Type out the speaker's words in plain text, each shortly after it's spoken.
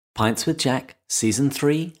Pints with Jack, Season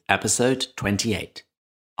 3, Episode 28.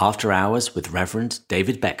 After Hours with Reverend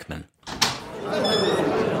David Beckman.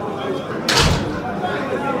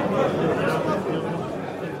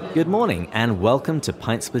 Good morning and welcome to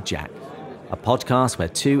Pints with Jack, a podcast where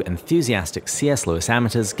two enthusiastic C.S. Lewis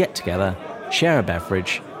amateurs get together, share a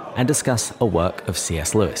beverage, and discuss a work of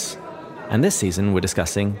C.S. Lewis. And this season we're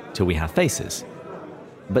discussing Till We Have Faces.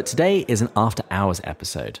 But today is an After Hours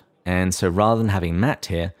episode, and so rather than having Matt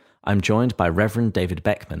here, I'm joined by Reverend David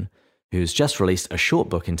Beckman, who's just released a short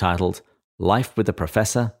book entitled Life with the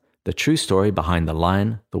Professor, The True Story Behind the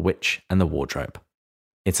Lion, the Witch, and the Wardrobe.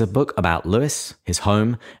 It's a book about Lewis, his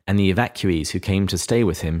home, and the evacuees who came to stay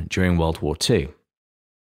with him during World War II.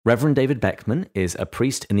 Reverend David Beckman is a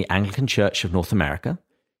priest in the Anglican Church of North America.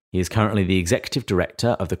 He is currently the executive director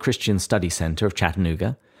of the Christian Study Center of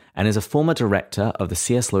Chattanooga and is a former director of the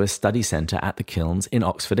C.S. Lewis Study Center at the Kilns in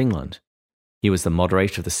Oxford, England. He was the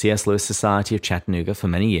moderator of the C.S. Lewis Society of Chattanooga for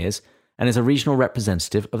many years and is a regional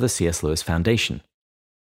representative of the C.S. Lewis Foundation.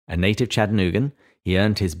 A native Chattanoogan, he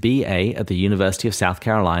earned his B.A. at the University of South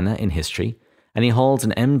Carolina in history, and he holds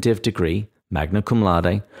an M.Div. degree, magna cum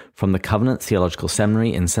laude, from the Covenant Theological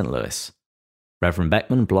Seminary in St. Louis. Reverend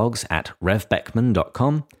Beckman blogs at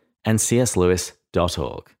revbeckman.com and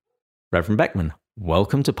cslewis.org. Reverend Beckman,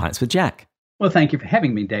 welcome to Pints with Jack. Well, thank you for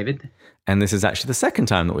having me, David. And this is actually the second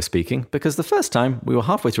time that we're speaking, because the first time we were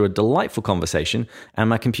halfway through a delightful conversation and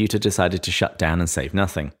my computer decided to shut down and save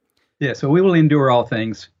nothing. Yeah, so we will endure all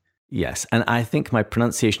things. Yes, and I think my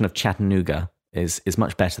pronunciation of Chattanooga is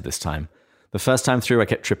much better this time. The first time through, I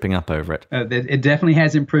kept tripping up over it. It definitely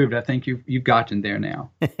has improved. I think you've gotten there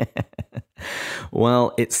now.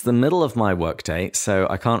 Well, it's the middle of my workday, so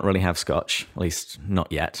I can't really have scotch, at least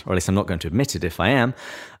not yet, or at least I'm not going to admit it if I am.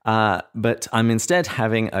 But I'm instead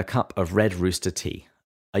having a cup of Red Rooster tea.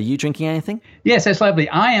 Are you drinking anything? Yes, that's lovely.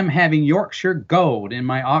 I am having Yorkshire Gold in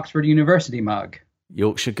my Oxford University mug.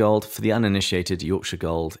 Yorkshire Gold, for the uninitiated, Yorkshire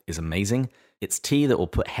Gold is amazing. It's tea that will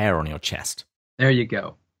put hair on your chest. There you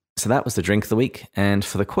go. So that was the drink of the week, and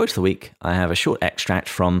for the quote of the week, I have a short extract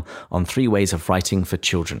from On Three Ways of Writing for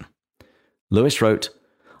Children. Lewis wrote,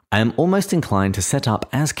 I am almost inclined to set up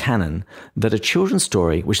as canon that a children's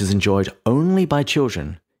story which is enjoyed only by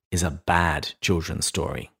children is a bad children's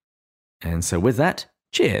story. And so with that,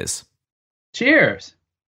 cheers. Cheers.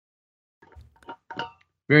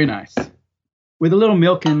 Very nice. With a little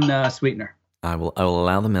milk and sweetener. I will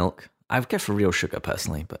allow the milk. I would go for real sugar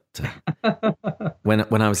personally, but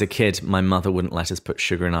when I was a kid, my mother wouldn't let us put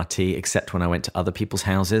sugar in our tea except when I went to other people's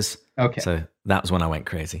houses. Okay. So that was when I went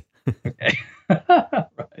crazy. Okay.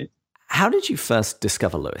 Right. How did you first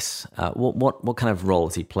discover Lewis? What kind of role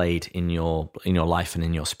has he played in your life and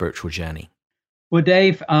in your spiritual journey? Well,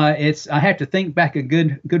 Dave, I have to think back a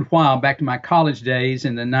good while back to my college days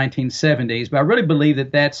in the 1970s, but I really believe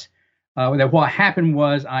that what happened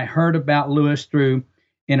was I heard about Lewis through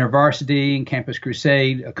InterVarsity and Campus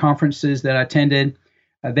Crusade conferences that I attended.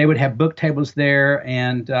 They would have book tables there,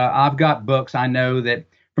 and I've got books. I know that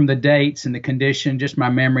from the dates and the condition, just my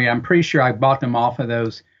memory, I'm pretty sure I bought them off of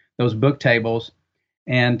those book tables.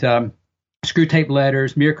 And Screwtape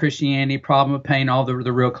Letters, Mere Christianity, Problem of Pain, all the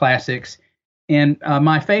real classics. And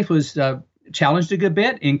my faith was challenged a good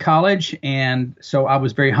bit in college, and so I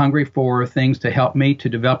was very hungry for things to help me to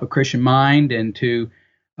develop a Christian mind and to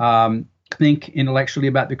think intellectually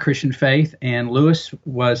about the Christian faith. And Lewis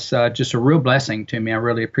was just a real blessing to me. I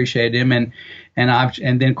really appreciated him, and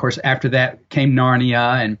then of course after that came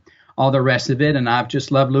Narnia and all the rest of it, and I've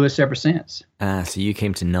just loved Lewis ever since. So you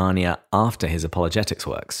came to Narnia after his apologetics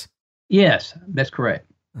works? Yes, that's correct.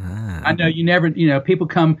 I know people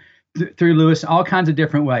come through Lewis all kinds of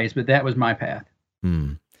different ways, but that was my path.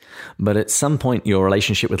 But at some point, your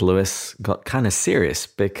relationship with Lewis got kind of serious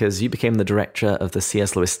because you became the director of the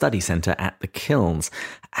C.S. Lewis Study Center at the Kilns.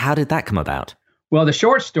 How did that come about? Well, the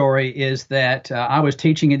short story is that I was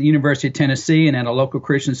teaching at the University of Tennessee and at a local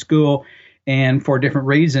Christian school, and for different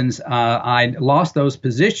reasons, I lost those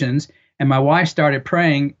positions. And my wife started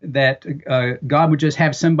praying that God would just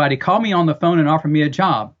have somebody call me on the phone and offer me a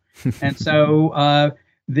job. And so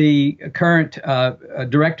the current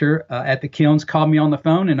director at the Kilns called me on the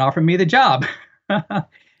phone and offered me the job.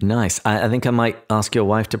 Nice. I think I might ask your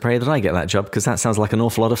wife to pray that I get that job, because that sounds like an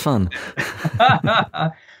awful lot of fun.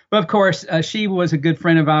 But of course, she was a good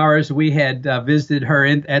friend of ours. We had visited her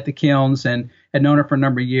at the Kilns and had known her for a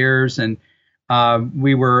number of years. And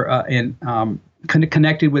we were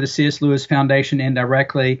connected with the C.S. Lewis Foundation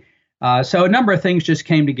indirectly. So a number of things just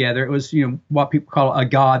came together. It was, what people call a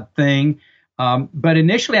God thing. But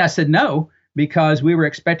initially I said no, because we were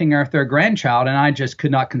expecting our third grandchild, and I just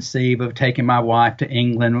could not conceive of taking my wife to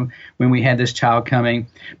England when we had this child coming.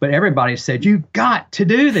 But everybody said, "You got to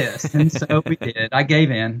do this." And so we did. I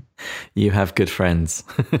gave in. You have good friends.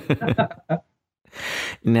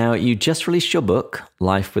 Now, you just released your book,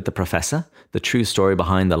 Life with the Professor, the true story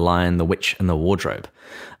behind The Lion, the Witch, and the Wardrobe.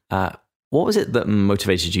 What was it that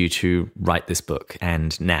motivated you to write this book,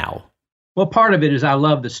 and now? Well, part of it is I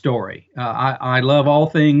love the story. I love all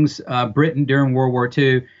things Britain during World War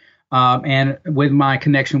II, and with my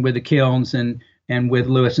connection with the kilns and with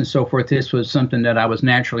Lewis and so forth, this was something that I was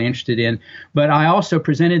naturally interested in. But I also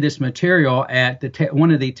presented this material at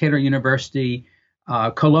one of the Taylor University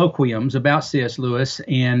colloquiums about C.S. Lewis,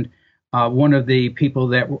 and one of the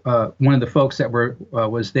folks that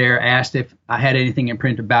was there asked if I had anything in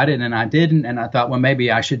print about it, and I didn't. And I thought, well,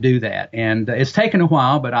 maybe I should do that. And it's taken a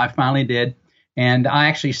while, but I finally did. And I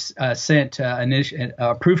actually sent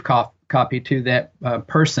a proof copy to that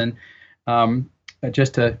person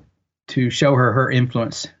just to show her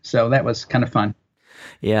influence. So that was kind of fun.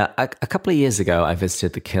 Yeah, a couple of years ago, I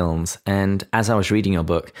visited the kilns, and as I was reading your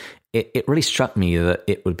book, it really struck me that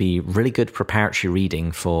it would be really good preparatory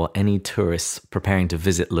reading for any tourists preparing to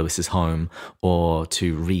visit Lewis's home or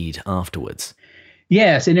to read afterwards.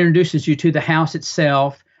 Yes, it introduces you to the house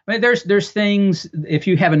itself. I mean, there's things, if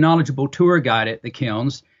you have a knowledgeable tour guide at the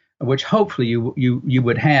kilns, which hopefully you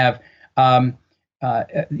would have,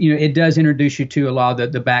 it does introduce you to a lot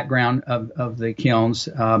of the background of the kilns,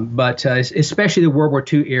 but especially the World War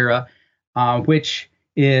II era, which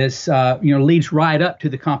is leads right up to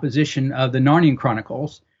the composition of the Narnian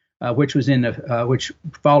Chronicles, which was which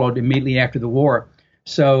followed immediately after the war.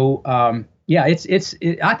 So I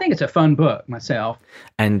think it's a fun book myself.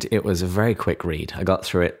 And it was a very quick read. I got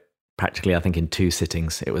through it practically, I think, in 2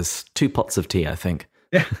 sittings. It was 2 pots of tea, I think.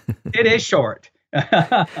 It is short.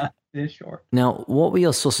 It is short. Now, what were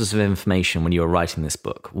your sources of information when you were writing this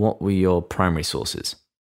book? What were your primary sources?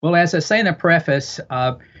 Well, as I say in the preface,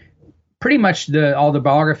 pretty much all the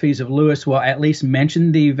biographies of Lewis will at least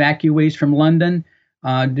mention the evacuees from London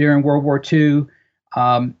during World War II.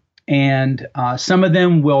 And some of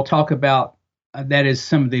them will talk about, that is,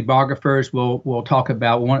 some of the biographers will talk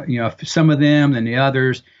about some of them and the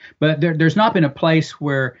others. But there's not been a place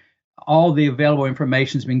where all the available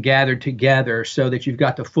information has been gathered together so that you've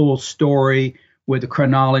got the full story with the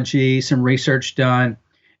chronology, some research done.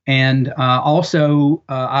 And also,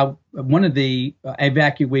 one of the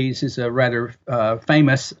evacuees is a rather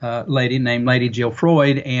famous lady named Lady Jill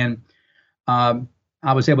Freud, and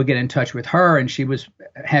I was able to get in touch with her, and she was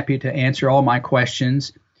happy to answer all my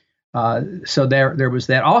questions. So there was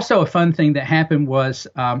that. Also, a fun thing that happened was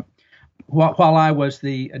while I was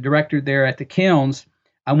the director there at the kilns,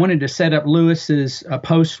 I wanted to set up Lewis's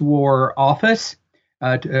post-war office.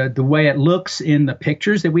 The way it looks in the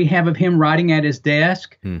pictures that we have of him writing at his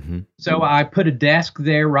desk. Mm-hmm. So I put a desk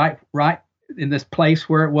there right in this place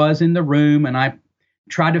where it was in the room, and I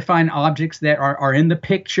tried to find objects that are in the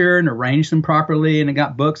picture and arrange them properly, and I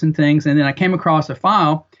got books and things. And then I came across a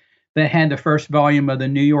file that had the first volume of the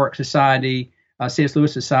New York Society, C.S.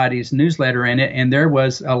 Lewis Society's newsletter in it, and there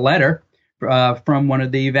was a letter from one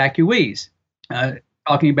of the evacuees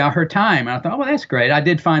talking about her time. And I thought, oh, well, that's great. I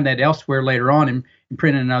did find that elsewhere later on and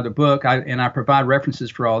printed another book, and I provide references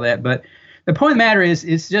for all that. But the point of the matter is,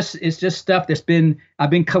 it's just stuff I've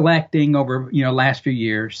been collecting over last few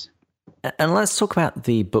years. And let's talk about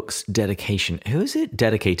the book's dedication. Who is it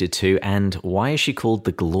dedicated to, and why is she called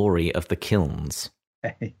The Glory of the Kilns?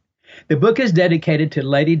 The book is dedicated to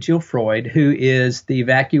Lady Jill Freud, who is the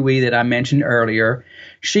evacuee that I mentioned earlier.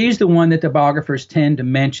 She's the one that the biographers tend to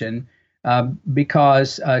mention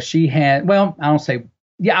because she had, well, I don't say.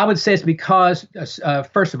 Yeah, I would say it's because,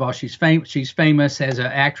 first of all, she's famous as an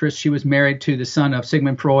actress. She was married to the son of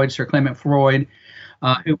Sigmund Freud, Sir Clement Freud,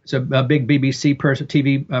 who was a big BBC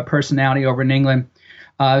TV personality over in England.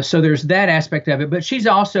 So there's that aspect of it. But she's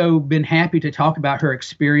also been happy to talk about her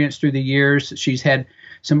experience through the years. She's had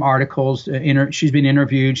some articles. She's been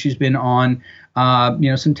interviewed. She's been on,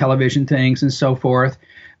 some television things and so forth.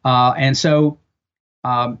 And so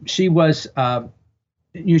she was.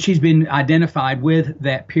 She's been identified with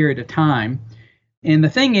that period of time. And the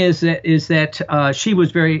thing is that she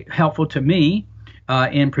was very helpful to me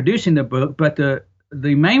in producing the book. But the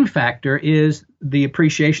main factor is the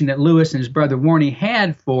appreciation that Lewis and his brother Warnie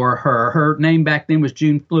had for her. Her name back then was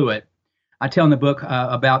June Fluett. I tell in the book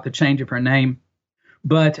about the change of her name.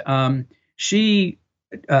 But she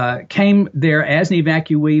came there as an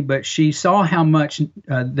evacuee, but she saw how much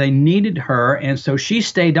they needed her, and so she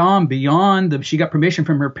stayed on beyond she got permission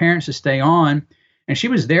from her parents to stay on, and she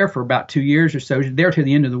was there for about 2 years or so, there to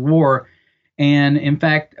the end of the war. And in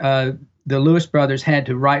fact, the Lewis brothers had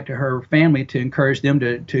to write to her family to encourage them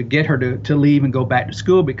to get her to leave and go back to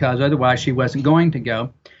school because otherwise she wasn't going to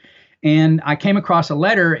go. And I came across a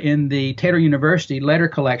letter in the Taylor University letter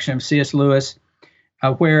collection of C.S. Lewis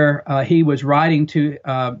where he was writing to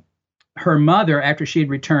her mother after she had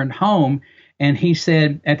returned home. And he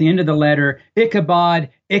said at the end of the letter, Ichabod,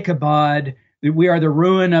 Ichabod, we are the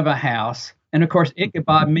ruin of a house. And of course,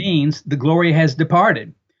 Ichabod means the glory has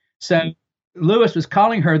departed. So Lewis was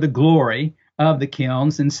calling her the glory of the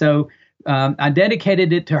Kilns. And so I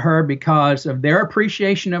dedicated it to her because of their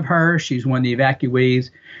appreciation of her. She's one of the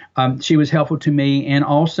evacuees. She was helpful to me, and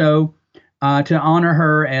also to honor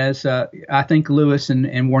her as I think Lewis and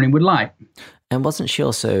Warney would like. And wasn't she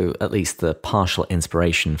also at least the partial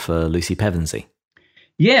inspiration for Lucy Pevensey?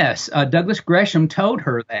 Yes, Douglas Gresham told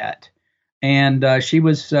her that. And she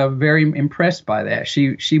was very impressed by that.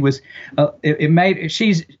 She was,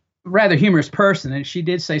 she's a rather humorous person, and she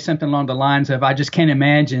did say something along the lines of, "I just can't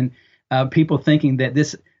imagine people thinking that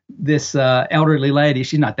this elderly lady,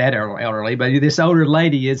 she's not that elderly, but this older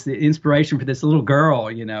lady is the inspiration for this little girl,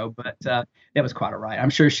 you know." But that was quite all right. I'm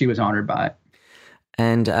sure she was honored by it.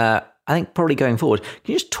 And I think probably going forward,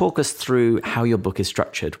 can you just talk us through how your book is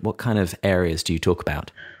structured? What kind of areas do you talk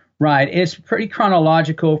about? Right. It's pretty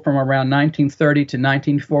chronological from around 1930 to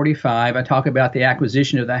 1945. I talk about the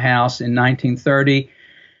acquisition of the house in 1930.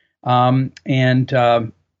 And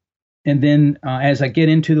then as I get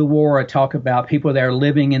into the war, I talk about people that are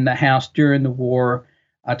living in the house during the war.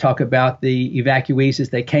 I talk about the evacuees as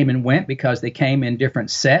they came and went because they came in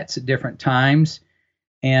different sets at different times.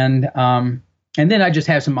 And then I just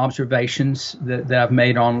have some observations that I've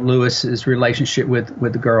made on Lewis's relationship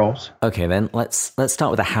with the girls. Okay, then let's start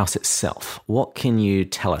with the house itself. What can you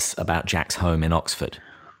tell us about Jack's home in Oxford?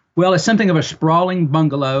 Well, it's something of a sprawling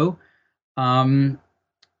bungalow.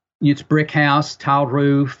 It's brick house, tiled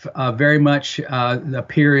roof, very much a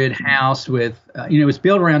period house with, it was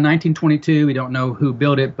built around 1922. We don't know who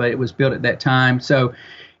built it, but it was built at that time. So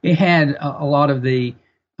it had a lot of the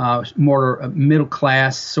more middle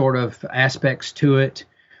class sort of aspects to it.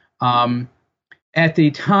 At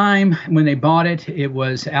the time when they bought it, it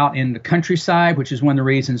was out in the countryside, which is one of the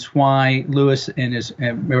reasons why Lewis and his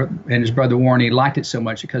brother Warney liked it so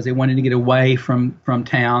much, because they wanted to get away from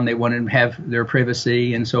town. They wanted to have their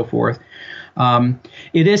privacy and so forth.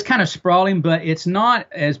 It is kind of sprawling, but it's not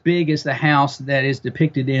as big as the house that is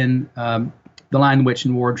depicted in The Lion, the Witch,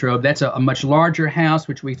 and Wardrobe. That's a much larger house,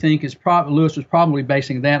 which we think is Lewis was probably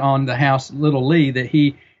basing that on the house Little Lee that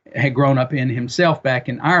he had grown up in himself back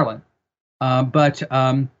in Ireland. But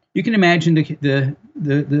you can imagine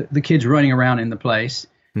the kids running around in the place.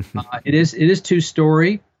 It is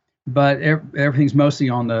 2-story, but everything's mostly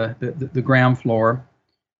on the ground floor.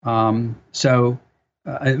 So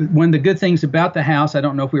one of the good things about the house, I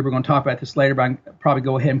don't know if we were going to talk about this later, but I can probably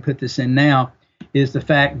go ahead and put this in now, is the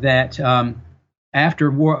fact that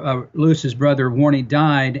after Lewis's brother Warney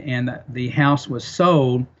died and the house was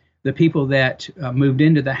sold, the people that moved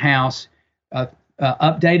into the house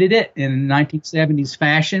updated it in 1970s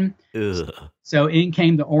fashion. Ugh. So in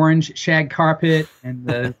came the orange shag carpet, and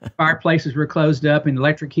the fireplaces were closed up, and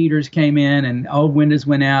electric heaters came in, and old windows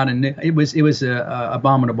went out, and it was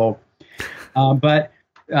abominable. But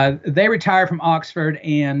they retired from Oxford,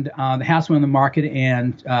 and the house went on the market,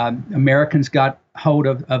 and Americans got hold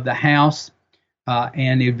of the house,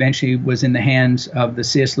 and eventually was in the hands of the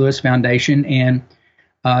C.S. Lewis Foundation. And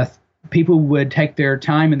people would take their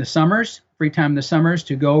time in the summers, free time in the summers,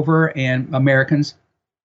 to go over, and Americans,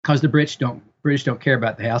 because the British don't care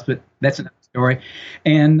about the house, but that's another story.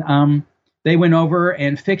 And they went over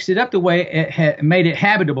and fixed it up the way it made it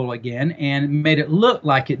habitable again, and made it look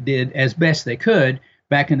like it did as best they could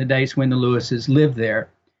back in the days when the Lewises lived there.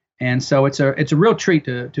 And so it's a real treat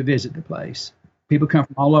to visit the place. People come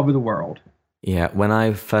from all over the world. Yeah, when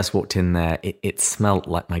I first walked in there, it smelled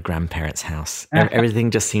like my grandparents' house.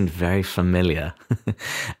 Everything just seemed very familiar.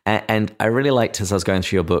 And I really liked, as I was going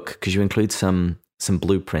through your book, because you include some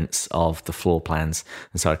blueprints of the floor plans.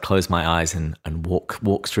 And so I'd close my eyes and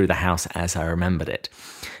walk through the house as I remembered it.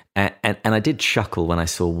 And I did chuckle when I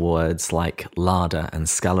saw words like larder and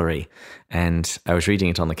scullery. And I was reading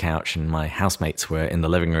it on the couch, and my housemates were in the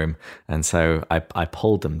living room. And so I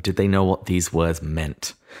polled them, did they know what these words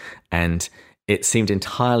meant? And it seemed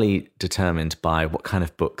entirely determined by what kind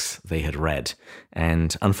of books they had read.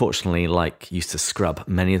 And unfortunately, like Eustace Scrubb,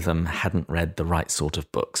 many of them hadn't read the right sort of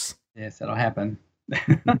books. Yes, that'll happen.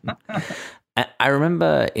 I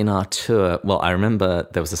remember in our tour,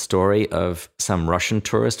 there was a story of some Russian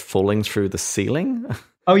tourist falling through the ceiling.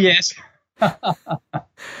 Oh, yes.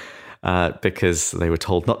 because they were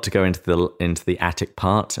told not to go into the attic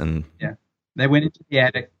part, and Yeah, they went into the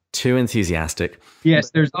attic. Too enthusiastic. Yes,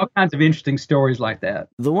 there's all kinds of interesting stories like that.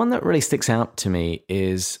 The one that really sticks out to me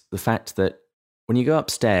is the fact that when you go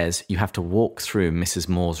upstairs, you have to walk through Mrs.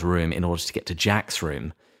 Moore's room in order to get to Jack's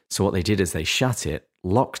room. So what they did is they shut it,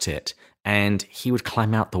 locked it, and he would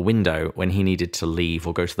climb out the window when he needed to leave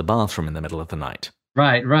or go to the bathroom in the middle of the night.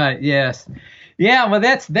 Right, yes. Yeah, well,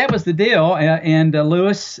 that was the deal. And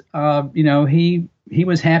Lewis, he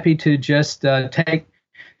was happy to just take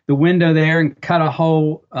the window there and cut a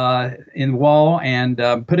hole in the wall and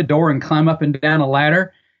put a door and climb up and down a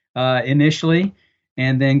ladder initially,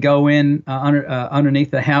 and then go in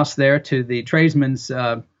underneath the house there to the tradesman's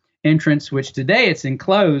entrance, which today it's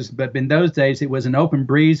enclosed, but in those days it was an open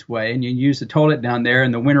breezeway, and you used the toilet down there,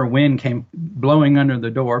 and the winter wind came blowing under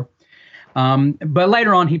the door. But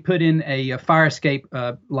later on, he put in a fire escape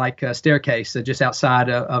like a staircase just outside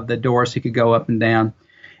of the door so he could go up and down.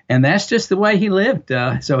 And that's just the way he lived.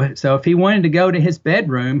 So if he wanted to go to his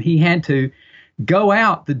bedroom, he had to go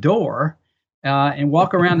out the door and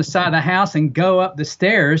walk around the side of the house and go up the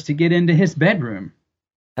stairs to get into his bedroom.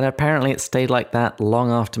 And apparently it stayed like that long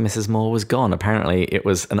after Mrs. Moore was gone. Apparently it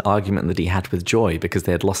was an argument that he had with Joy because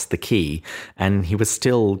they had lost the key and he was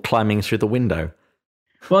still climbing through the window.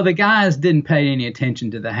 Well, the guys didn't pay any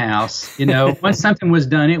attention to the house. Once something was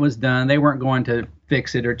done, it was done. They weren't going to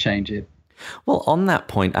fix it or change it. Well, on that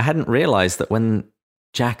point, I hadn't realized that when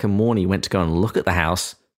Jack and Warnie went to go and look at the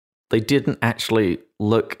house, they didn't actually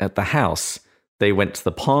look at the house. They went to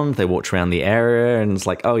the pond, they walked around the area, and it's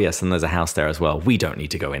like, oh, yes, and there's a house there as well. We don't need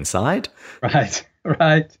to go inside. Right.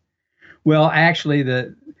 Well, actually,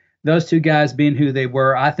 those two guys being who they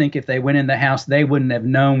were, I think if they went in the house, they wouldn't have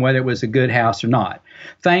known whether it was a good house or not.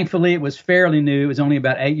 Thankfully, it was fairly new. It was only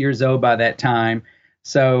about 8 years old by that time.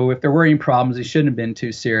 So if there were any problems, it shouldn't have been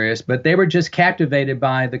too serious. But they were just captivated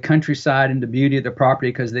by the countryside and the beauty of the property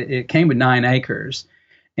because it came with 9 acres.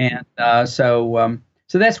 And so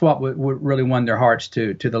that's what really won their hearts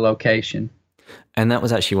to the location. And that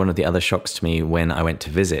was actually one of the other shocks to me when I went to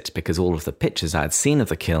visit, because all of the pictures I had seen of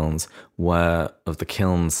the kilns were of the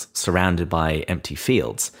kilns surrounded by empty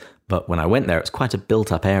fields. But when I went there, it was quite a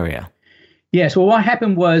built-up area. Yes, well, what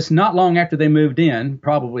happened was not long after they moved in,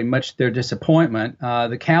 probably much to their disappointment,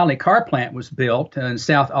 the Cowley car plant was built in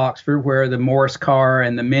South Oxford, where the Morris car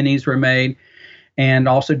and the Minis were made. And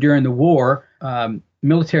also during the war,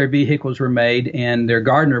 military vehicles were made, and their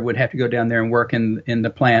gardener would have to go down there and work in the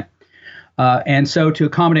plant. And so to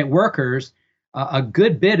accommodate workers, a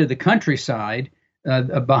good bit of the countryside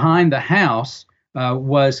behind the house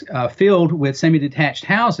was filled with semi-detached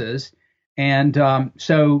houses. And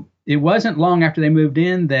so it wasn't long after they moved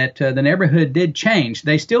in that the neighborhood did change.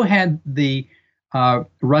 They still had the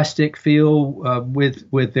rustic feel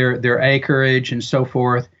with their acreage and so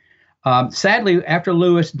forth. Sadly, after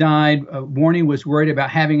Lewis died, Warnie was worried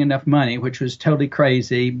about having enough money, which was totally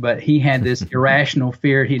crazy, but he had this irrational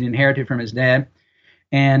fear he'd inherited from his dad.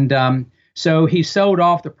 And so he sold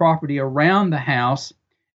off the property around the house,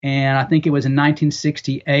 and I think it was in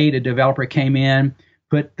 1968 a developer came in,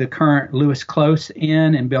 put the current Lewis Close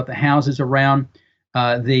in, and built the houses around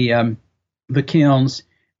the kilns,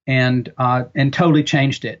 and totally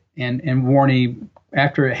changed it. And Warnie,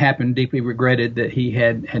 after it happened, deeply regretted that he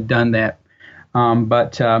had done that.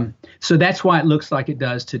 So that's why it looks like it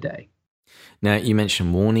does today. Now, you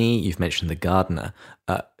mentioned Warnie, you've mentioned the gardener.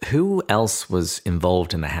 Who else was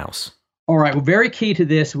involved in the house? All right. Well, very key to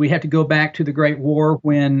this, we have to go back to the Great War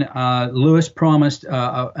when Lewis promised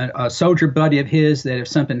a soldier buddy of his that if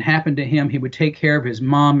something happened to him, he would take care of his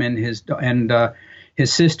mom and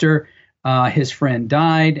his sister. His friend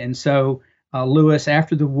died, and so Lewis,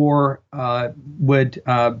 after the war,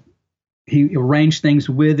 he arranged things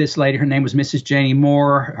with this lady. Her name was Mrs. Janie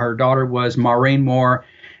Moore. Her daughter was Maureen Moore,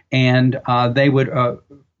 and they would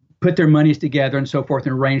put their monies together and so forth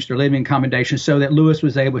and arrange their living accommodations so that Lewis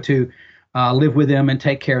was able to live with them and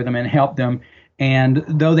take care of them and help them. And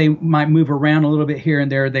though they might move around a little bit here and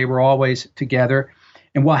there, they were always together.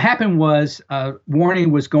 And what happened was Warnie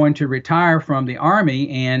was going to retire from the Army,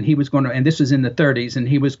 and he was going to, and this was in the 30s, and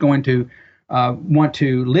he was going to want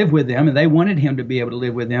to live with them, and they wanted him to be able to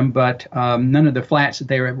live with them, but none of the flats that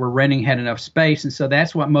they were renting had enough space, and so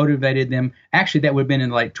that's what motivated them. Actually, that would have been in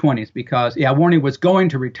the late 20s because, Warnie was going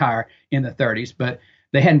to retire in the 30s, but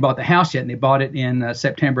they hadn't bought the house yet, and they bought it in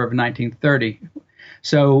September of 1930.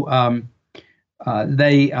 So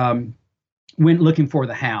they went looking for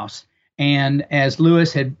the house. And as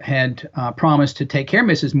Lewis had promised to take care of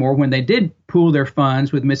Mrs. Moore, when they did pool their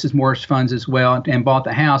funds with Mrs. Moore's funds as well and bought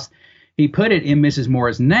the house, he put it in Mrs.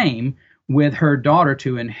 Moore's name with her daughter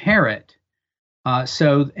to inherit.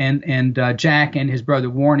 Jack and his brother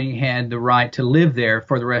Warnie had the right to live there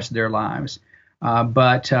for the rest of their lives.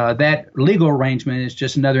 But that legal arrangement is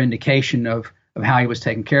just another indication of how he was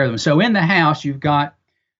taking care of them. So in the house, you've got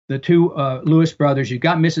the two Lewis brothers. You've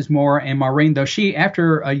got Mrs. Moore and Maureen, though she,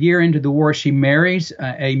 after a year into the war, she marries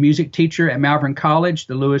a music teacher at Malvern College,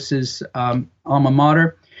 the Lewis's alma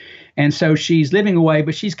mater. And so she's living away,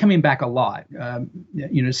 but she's coming back a lot,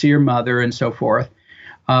 to see her mother and so forth.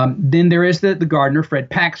 Then there is the gardener, Fred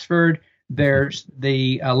Paxford. There's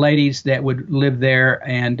the ladies that would live there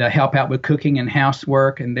and help out with cooking and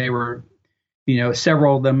housework, and they were,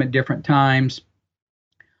 several of them at different times.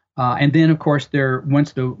 And then, of course,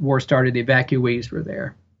 once the war started, the evacuees were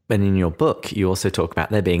there. And in your book, you also talk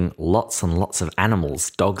about there being lots and lots of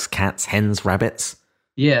animals: dogs, cats, hens, rabbits.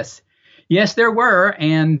 Yes, there were,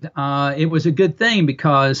 and it was a good thing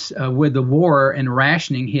because with the war and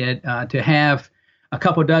rationing hit, to have a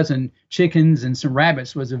couple dozen chickens and some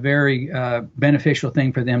rabbits was a very beneficial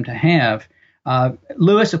thing for them to have.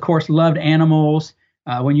 Lewis, of course, loved animals.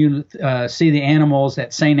 When you see the animals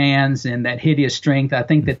at St. Anne's and that hideous strength, I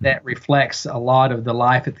think that reflects a lot of the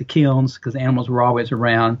life at the kilns because the animals were always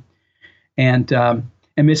around. And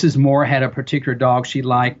Mrs. Moore had a particular dog she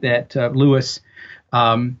liked that Lewis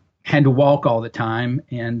had to walk all the time,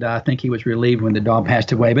 and I think he was relieved when the dog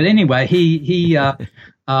passed away. But anyway, he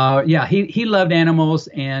loved animals,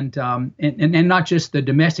 and not just the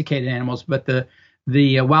domesticated animals, but the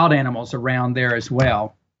wild animals around there as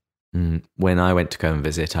well. When I went to go and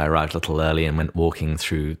visit, I arrived a little early and went walking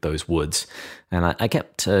through those woods, and I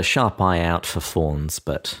kept a sharp eye out for fawns,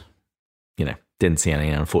 but didn't see any,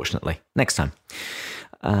 unfortunately. Next time.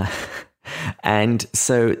 And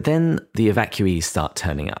so then the evacuees start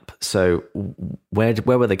turning up. So where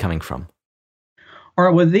were they coming from? All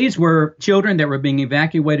right, well, these were children that were being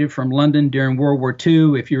evacuated from London during World War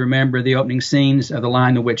II. If you remember the opening scenes of The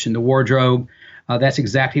Lion, the Witch, and the Wardrobe, that's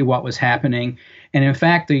exactly what was happening. And in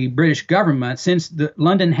fact, the British government, since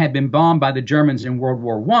London had been bombed by the Germans in World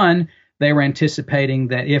War I, they were anticipating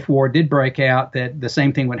that if war did break out, that the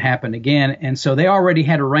same thing would happen again. And so they already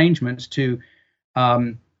had arrangements to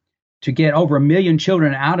get over 1 million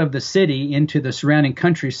children out of the city into the surrounding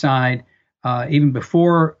countryside even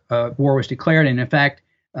before war was declared. And in fact,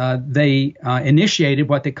 they initiated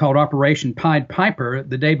what they called Operation Pied Piper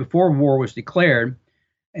the day before war was declared.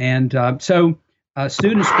 And so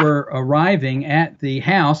students were arriving at the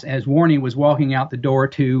house as Warnie was walking out the door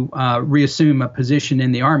to reassume a position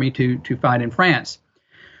in the army to fight in France.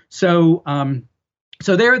 So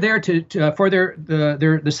they're there for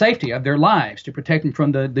the safety of their lives, to protect them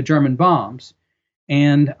from the German bombs.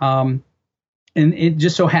 And it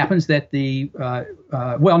just so happens that now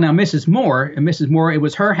Mrs. Moore, it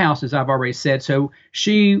was her house, as I've already said. So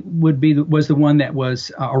she was the one that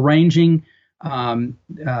was arranging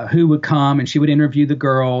who would come, and she would interview the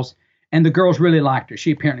girls, and the girls really liked her.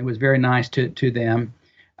 She apparently was very nice to them,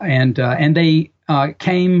 and they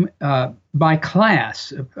came by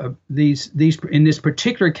class. These in this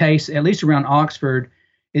particular case, at least around Oxford,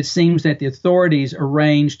 it seems that the authorities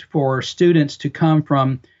arranged for students to come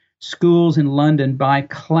from schools in London by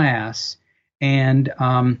class, and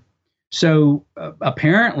so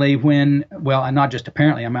apparently not just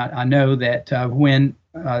apparently, I know that when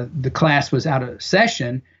the class was out of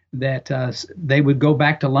session, that they would go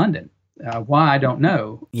back to London. Why, I don't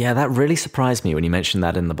know. Yeah, that really surprised me when you mentioned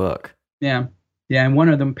that in the book. Yeah, and one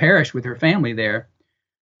of them perished with her family there.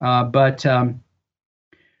 But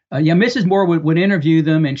Mrs. Moore would interview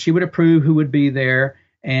them, and she would approve who would be there.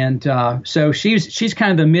 And so she's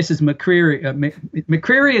kind of the Mrs. McCreary.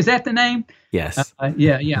 McCreary, is that the name? Yes. Of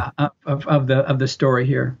the story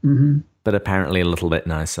here. Mm-hmm. But apparently a little bit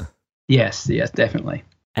nicer. Yes, definitely.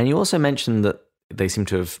 And you also mentioned that they seem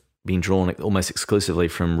to have been drawn almost exclusively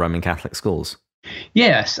from Roman Catholic schools.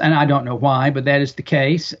 Yes, and I don't know why, but that is the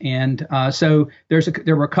case. And so there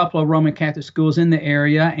were a couple of Roman Catholic schools in the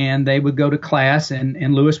area, and they would go to class,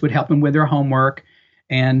 and Lewis would help them with their homework,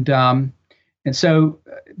 and so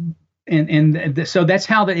that's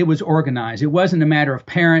how it was organized. It wasn't a matter of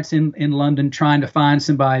parents in London trying to find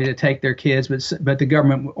somebody to take their kids, but the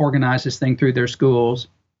government organized this thing through their schools.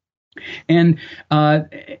 And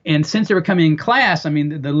since they were coming in class, I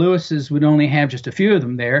mean, the Lewises would only have just a few of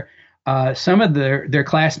them there. Some of their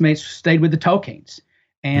classmates stayed with the Tolkiens,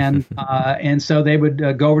 and so they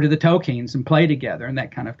would go over to the Tolkiens and play together and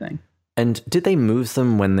that kind of thing. And did they move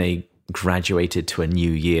them when they graduated to a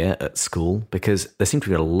new year at school? Because there seem to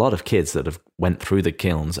be a lot of kids that have went through the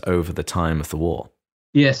kilns over the time of the war.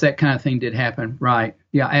 Yes, that kind of thing did happen. Right.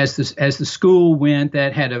 Yeah. As the school went,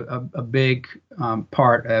 that had a big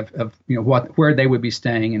part of where they would be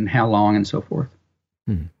staying and how long and so forth.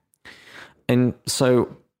 Hmm. And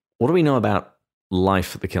so, what do we know about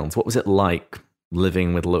life at the Kilns? What was it like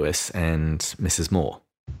living with Lewis and Mrs. Moore?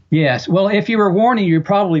 Yes. Well, if you were warning, you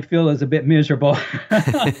probably feel as a bit miserable.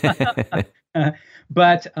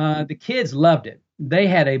 But the kids loved it. They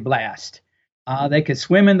had a blast. They could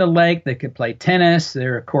swim in the lake. They could play tennis. They,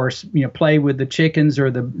 of course, play with the chickens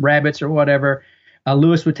or the rabbits or whatever.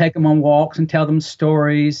 Lewis would take them on walks and tell them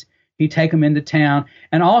stories. He'd take them into town.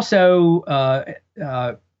 And also,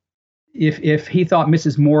 if he thought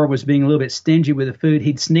Mrs. Moore was being a little bit stingy with the food,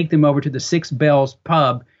 he'd sneak them over to the Six Bells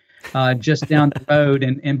pub just down the road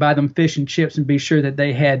and buy them fish and chips and be sure that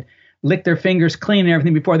they had licked their fingers clean and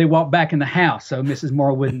everything before they walked back in the house, so Mrs.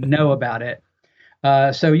 Moore wouldn't know about it.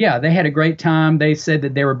 So yeah, they had a great time. They said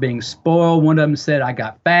that they were being spoiled. One of them said, "I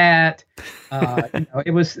got fat."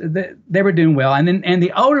 It was they were doing well. And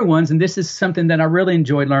the older ones, and this is something that I really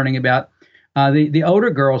enjoyed learning about. The older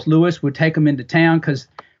girls, Lewis would take them into town because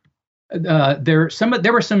there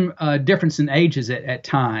were some difference in ages at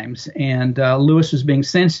times, and Lewis was being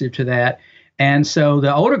sensitive to that. And so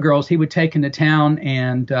the older girls he would take into town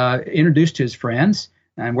and introduce to his friends.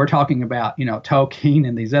 And we're talking about, Tolkien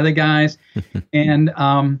and these other guys. And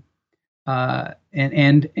one of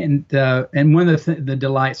the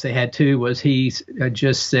delights they had too was he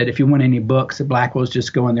just said, if you want any books at Blackwell's,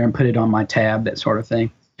 just go in there and put it on my tab, that sort of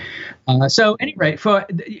thing. So at any rate,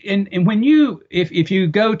 when if you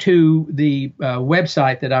go to the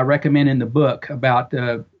website that I recommend in the book about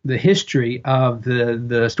the history of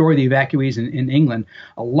the story of the evacuees in England,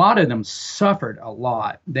 a lot of them suffered a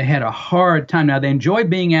lot. They had a hard time. Now they enjoyed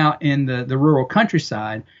being out in the rural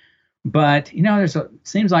countryside, but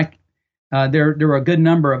seems like there were a good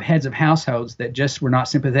number of heads of households that just were not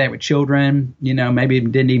sympathetic with children. Maybe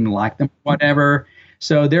didn't even like them, whatever.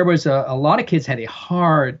 So there was a lot of kids had a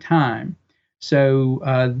hard time. So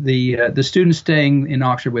the students staying in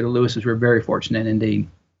Oxford with the Lewises were very fortunate indeed.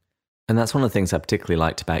 And that's one of the things I particularly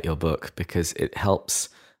liked about your book, because it helps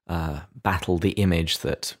battle the image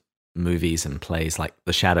that movies and plays like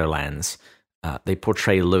The Shadowlands, they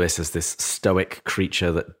portray Lewis as this stoic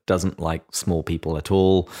creature that doesn't like small people at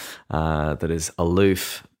all, that is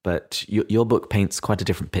aloof. But your book paints quite a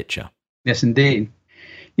different picture. Yes, indeed.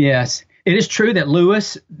 Yes. It is true that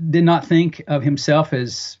Lewis did not think of himself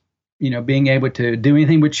as, being able to do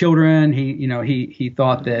anything with children. He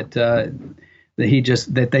thought that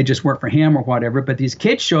that they just weren't for him or whatever. But these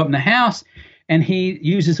kids show up in the house, and he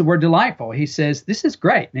uses the word delightful. He says, "This is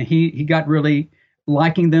great." And he got really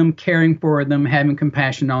liking them, caring for them, having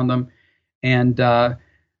compassion on them, and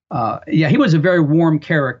he was a very warm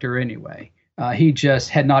character anyway. He just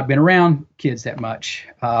had not been around kids that much.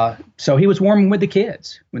 So he was warm with the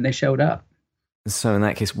kids when they showed up. So in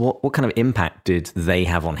that case, what kind of impact did they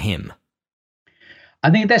have on him?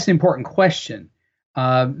 I think that's an important question.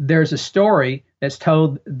 There's a story that's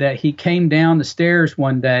told that he came down the stairs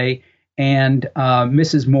one day and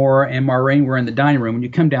Mrs. Moore and Maureen were in the dining room. When you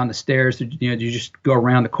come down the stairs, you just go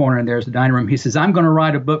around the corner and there's the dining room. He says, "I'm going to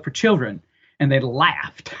write a book for children." And they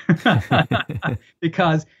laughed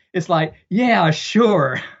because it's like, yeah,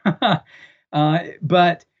 sure.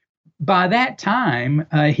 But by that time,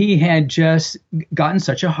 he had just gotten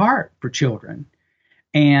such a heart for children.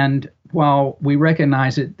 And while we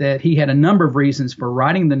recognize that he had a number of reasons for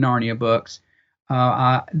writing the Narnia books,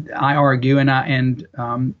 I argue, and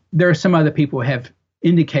there are some other people who have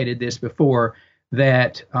indicated this before,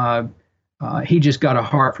 that he just got a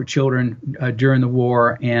heart for children during the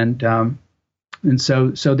war, and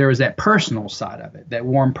so there was that personal side of it, that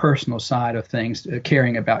warm personal side of things,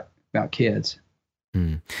 caring about kids.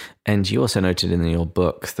 Mm. And you also noted in your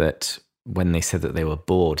book that when they said that they were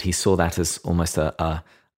bored, he saw that as almost a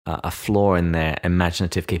flaw in their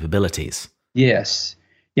imaginative capabilities. Yes.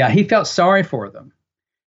 Yeah, he felt sorry for them.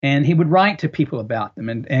 And he would write to people about them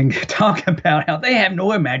and talk about how they have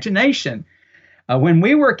no imagination. When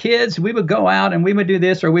we were kids, we would go out and we would do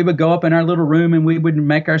this, or we would go up in our little room and we would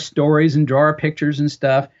make our stories and draw our pictures and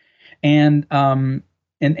stuff. And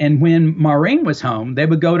when Maureen was home, they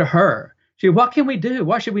would go to her. She would, "What can we do?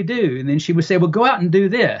 What should we do?" And then she would say, "Well, go out and do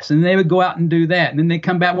this." And they would go out and do that. And then they'd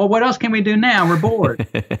come back, "Well, what else can we do now? We're bored."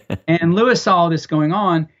 And Lewis saw this going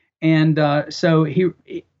on. And so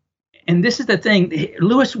and this is the thing,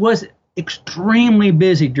 Lewis was extremely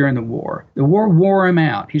busy during the war. The war wore him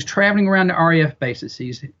out. He's traveling around the RAF bases.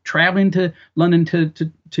 He's traveling to London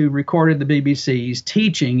to record at the BBC. He's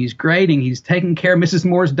teaching. He's grading. He's taking care of Mrs.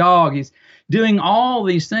 Moore's dog. He's doing all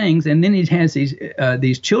these things. And then he has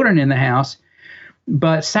these children in the house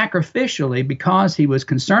but sacrificially, because he was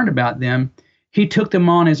concerned about them, he took them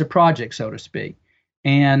on as a project, so to speak.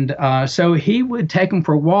 And so he would take them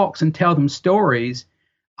for walks and tell them stories,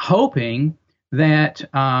 hoping that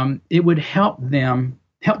it would help their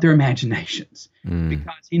imaginations,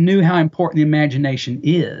 because he knew how important the imagination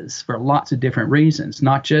is for lots of different reasons,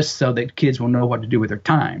 not just so that kids will know what to do with their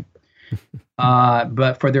time,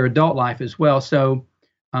 but for their adult life as well. So,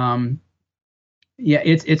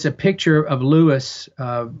 it's a picture of Lewis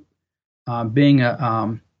being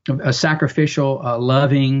a sacrificial,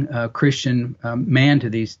 loving Christian man to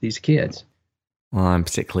these kids. Well, I'm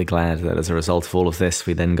particularly glad that as a result of all of this,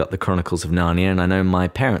 we then got the Chronicles of Narnia, and I know my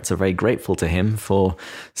parents are very grateful to him for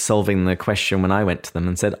solving the question when I went to them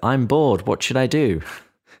and said, I'm bored, what should I do?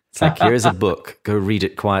 It's like, here is a book, go read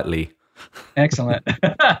it quietly. Excellent.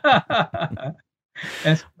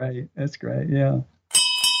 That's great, yeah.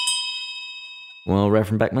 Well,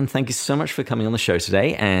 Reverend Beckman, thank you so much for coming on the show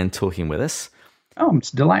today and talking with us. Oh,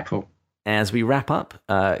 it's delightful. As we wrap up,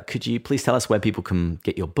 could you please tell us where people can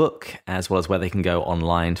get your book, as well as where they can go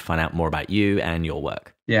online to find out more about you and your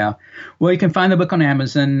work? Yeah. Well, you can find the book on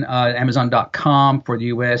Amazon, amazon.com for the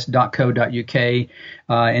US, .co.uk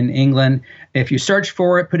in England. If you search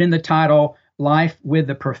for it, put in the title, Life with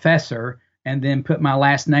the Professor, and then put my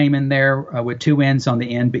last name in there with two N's on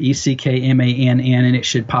the end, Beckmann, and it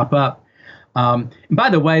should pop up. And by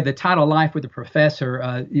the way, the title "Life with the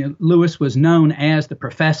Professor," Lewis was known as the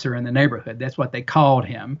professor in the neighborhood. That's what they called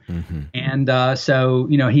him, and so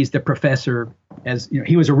he's the professor, as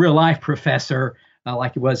he was a real life professor,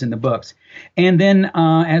 like he was in the books. And then,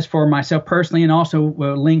 as for myself personally, and also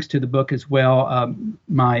links to the book as well,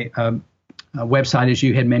 my website, as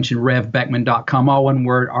you had mentioned, revbeckman.com, all one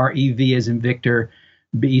word, REV as in Victor,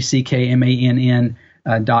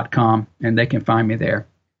 BECKMANN.com, and they can find me there.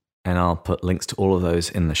 And I'll put links to all of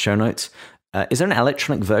those in the show notes. Is there an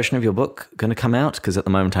electronic version of your book going to come out? Because at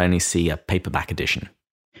the moment I only see a paperback edition.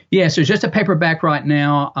 Yes, there's just a paperback right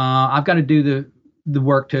now. I've got to do the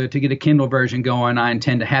work to get a Kindle version going. I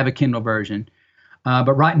intend to have a Kindle version.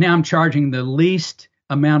 But right now I'm charging the least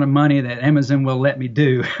amount of money that Amazon will let me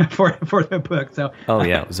do for the book. So. Oh,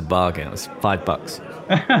 yeah, it was a bargain. It was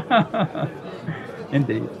 $5.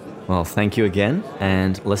 Indeed. Well, thank you again.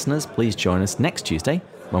 And listeners, please join us next Tuesday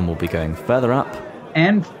when we'll be going further up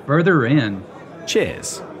and further in.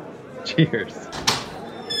 Cheers. Cheers.